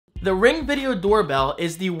The Ring Video Doorbell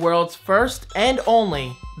is the world's first and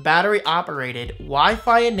only battery-operated,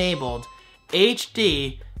 Wi-Fi-enabled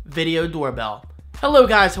HD video doorbell. Hello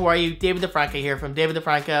guys, how are you? David DeFranco here from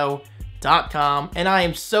daviddefranco.com, and I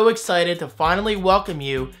am so excited to finally welcome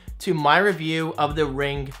you to my review of the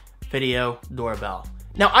Ring Video Doorbell.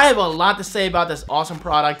 Now, I have a lot to say about this awesome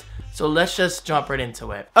product, so let's just jump right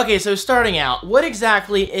into it. Okay, so starting out, what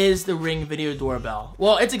exactly is the Ring Video Doorbell?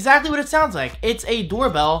 Well, it's exactly what it sounds like. It's a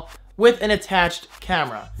doorbell with an attached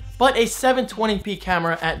camera, but a 720p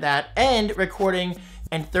camera at that, and recording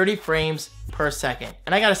in 30 frames per second.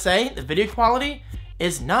 And I gotta say, the video quality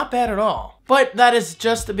is not bad at all. But that is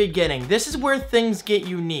just the beginning. This is where things get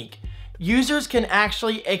unique. Users can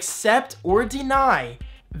actually accept or deny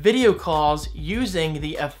video calls using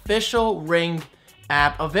the official Ring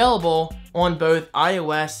app available on both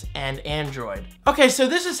iOS and Android. Okay, so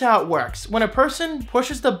this is how it works. When a person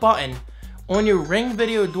pushes the button on your Ring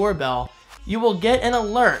Video Doorbell, you will get an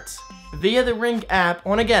alert via the Ring app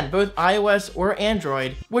on, again, both iOS or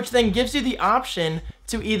Android, which then gives you the option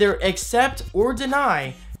to either accept or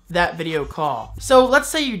deny that video call. So let's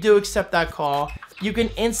say you do accept that call, you can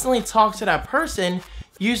instantly talk to that person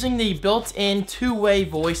using the built-in two-way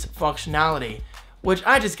voice functionality, which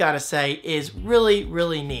I just gotta say is really,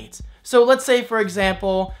 really neat. So let's say, for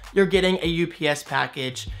example, you're getting a UPS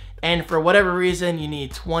package and for whatever reason you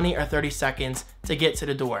need 20 or 30 seconds to get to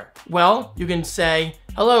the door. Well, you can say,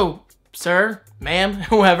 "Hello, sir, ma'am,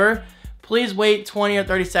 whoever, please wait 20 or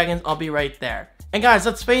 30 seconds, I'll be right there." And guys,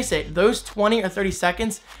 let's face it, those 20 or 30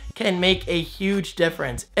 seconds can make a huge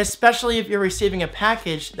difference, especially if you're receiving a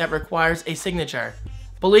package that requires a signature.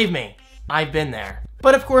 Believe me, I've been there.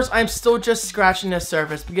 But of course, I'm still just scratching the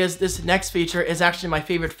surface because this next feature is actually my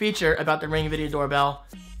favorite feature about the Ring Video Doorbell,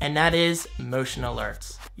 and that is motion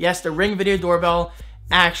alerts. Yes, the Ring Video Doorbell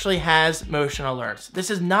actually has motion alerts. This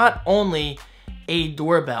is not only a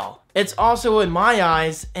doorbell, it's also, in my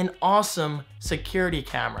eyes, an awesome security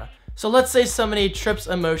camera. So let's say somebody trips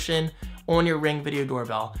a motion on your Ring Video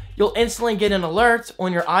Doorbell. You'll instantly get an alert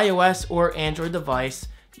on your iOS or Android device.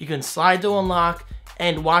 You can slide to unlock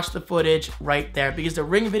and watch the footage right there because the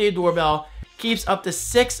Ring Video Doorbell keeps up to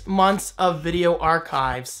 6 months of video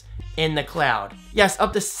archives in the cloud. Yes,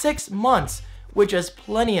 up to 6 months, which is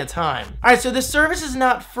plenty of time. All right, so this service is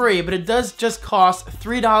not free, but it does just cost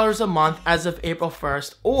 $3 a month as of April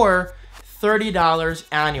 1st or $30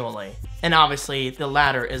 annually. And obviously, the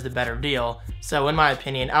latter is the better deal. So in my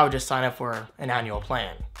opinion, I would just sign up for an annual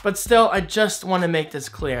plan. But still, I just want to make this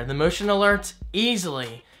clear. The motion alerts,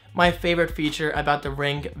 easily my favorite feature about the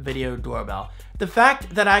Ring Video Doorbell. The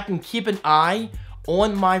fact that I can keep an eye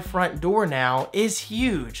on my front door now is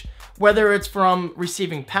huge. Whether it's from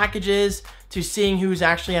receiving packages to seeing who's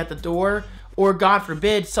actually at the door, or God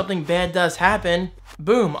forbid, something bad does happen,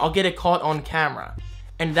 boom, I'll get it caught on camera.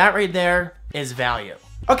 And that right there is value.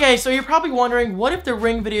 Okay, so you're probably wondering, what if the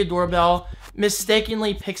Ring Video Doorbell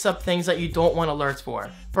mistakenly picks up things that you don't want alerts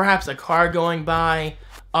for? Perhaps a car going by,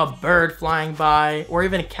 a bird flying by, or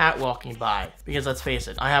even a cat walking by. Because let's face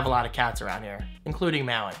it, I have a lot of cats around here, including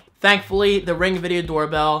Maui. Thankfully, the Ring Video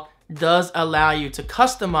Doorbell does allow you to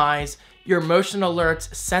customize your motion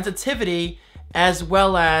alerts sensitivity as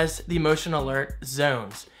well as the motion alert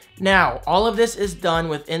zones. Now, all of this is done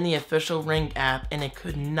within the official Ring app, and it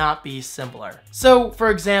could not be simpler. So, for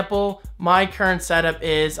example, my current setup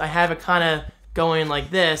is I have it kind of going like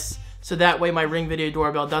this, so that way my Ring Video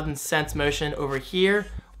Doorbell doesn't sense motion over here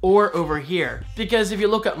or over here. Because if you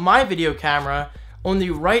look at my video camera, on the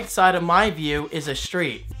right side of my view is a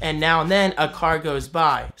street, and now and then a car goes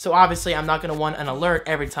by. So obviously I'm not going to want an alert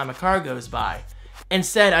every time a car goes by.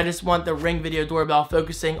 Instead, I just want the Ring Video Doorbell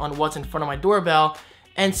focusing on what's in front of my doorbell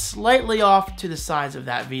and slightly off to the sides of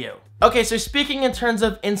that view. Okay, so speaking in terms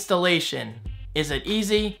of installation, is it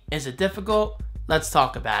easy? Is it difficult? Let's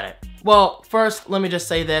talk about it. Well, first, let me just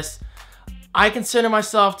say this. I consider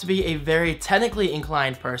myself to be a very technically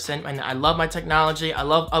inclined person, and I love my technology, I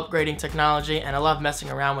love upgrading technology, and I love messing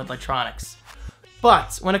around with electronics.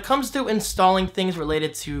 But when it comes to installing things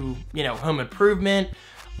related to, home improvement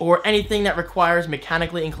or anything that requires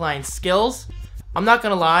mechanically inclined skills, I'm not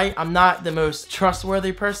gonna lie, I'm not the most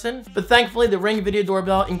trustworthy person, but thankfully the Ring Video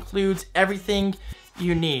Doorbell includes everything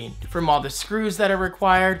you need, from all the screws that are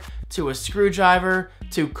required, to a screwdriver,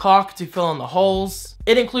 to caulk to fill in the holes.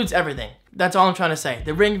 It includes everything. That's all I'm trying to say.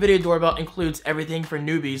 The Ring Video Doorbell includes everything for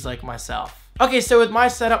newbies like myself. Okay, so with my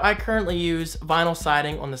setup, I currently use vinyl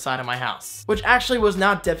siding on the side of my house, which actually was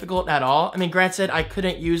not difficult at all. I mean, granted, I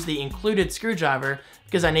couldn't use the included screwdriver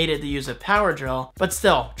because I needed to use a power drill, but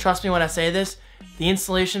still, trust me when I say this, the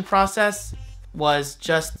installation process was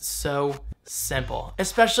just so simple,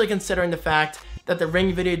 especially considering the fact that the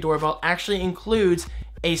Ring Video Doorbell actually includes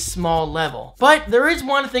a small level. But there is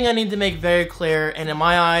one thing I need to make very clear, and in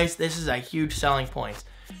my eyes, this is a huge selling point.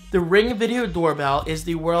 The Ring Video Doorbell is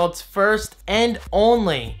the world's first and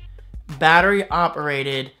only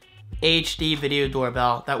battery-operated HD video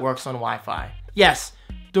doorbell that works on Wi-Fi. Yes,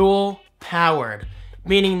 dual-powered,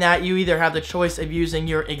 meaning that you either have the choice of using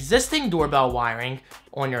your existing doorbell wiring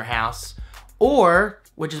on your house, or,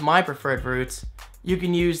 which is my preferred route, you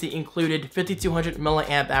can use the included 5200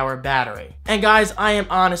 milliamp hour battery. And guys, I am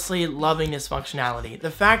honestly loving this functionality.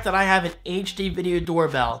 The fact that I have an HD video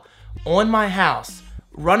doorbell on my house,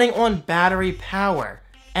 running on battery power,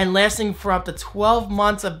 and lasting for up to 12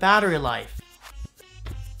 months of battery life.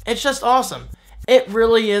 It's just awesome. It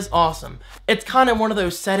really is awesome. It's kind of one of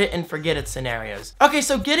those set it and forget it scenarios. Okay,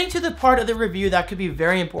 so getting to the part of the review that could be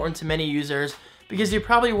very important to many users, because you're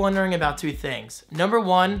probably wondering about two things. Number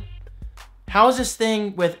one, how is this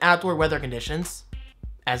thing with outdoor weather conditions,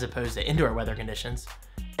 as opposed to indoor weather conditions?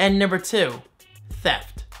 And number two,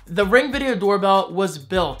 theft. The Ring Video Doorbell was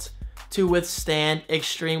built to withstand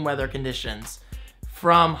extreme weather conditions.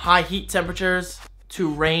 From high heat temperatures, to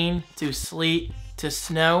rain, to sleet, to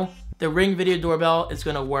snow, the Ring Video Doorbell is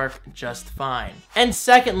gonna work just fine. And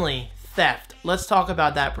secondly, theft. Let's talk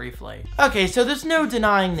about that briefly. Okay, so there's no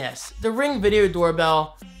denying this. The Ring Video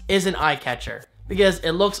Doorbell is an eye catcher because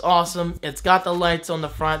it looks awesome. It's got the lights on the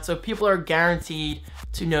front, so people are guaranteed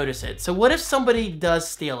to notice it. So what if somebody does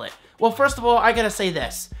steal it? Well, first of all, I gotta say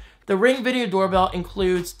this. The Ring Video Doorbell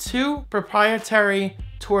includes 2 proprietary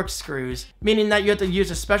Torx screws, meaning that you have to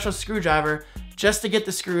use a special screwdriver just to get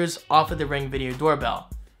the screws off of the Ring Video Doorbell.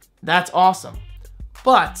 That's awesome.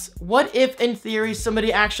 But what if, in theory,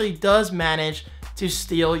 somebody actually does manage to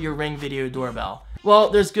steal your Ring Video Doorbell? Well,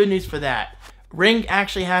 there's good news for that. Ring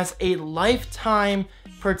actually has a lifetime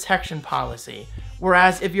protection policy,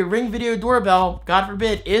 whereas if your Ring Video Doorbell, God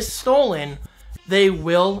forbid, is stolen, they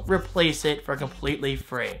will replace it for completely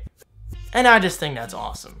free. And I just think that's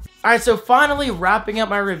awesome. Alright, so finally wrapping up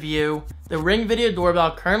my review, the Ring Video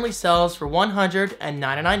Doorbell currently sells for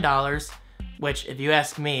 $199, which, if you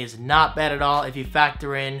ask me, is not bad at all if you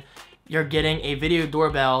factor in you're getting a video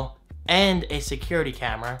doorbell and a security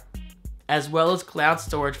camera, as well as cloud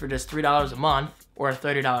storage for just $3 a month or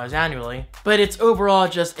 $30 annually. But it's overall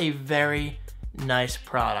just a very nice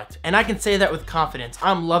product, and I can say that with confidence.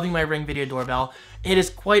 I'm loving my Ring Video Doorbell. It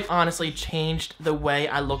has quite honestly changed the way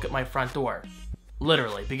I look at my front door.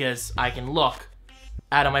 Literally, because I can look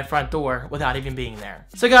out of my front door without even being there.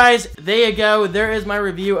 So guys, there you go. There is my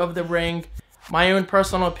review of the Ring. My own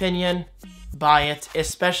personal opinion, buy it,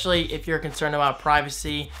 especially if you're concerned about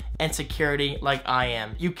privacy and security like I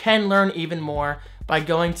am. You can learn even more by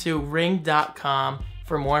going to ring.com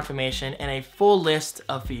for more information and a full list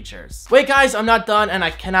of features. Wait guys, I'm not done, and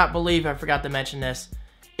I cannot believe I forgot to mention this.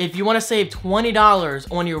 If you want to save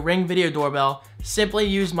 $20 on your Ring Video Doorbell, simply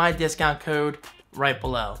use my discount code right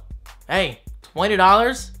below. Hey,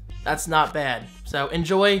 $20? That's not bad. So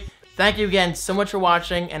enjoy. Thank you again so much for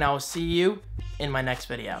watching, and I will see you in my next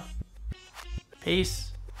video.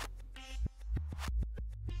 Peace.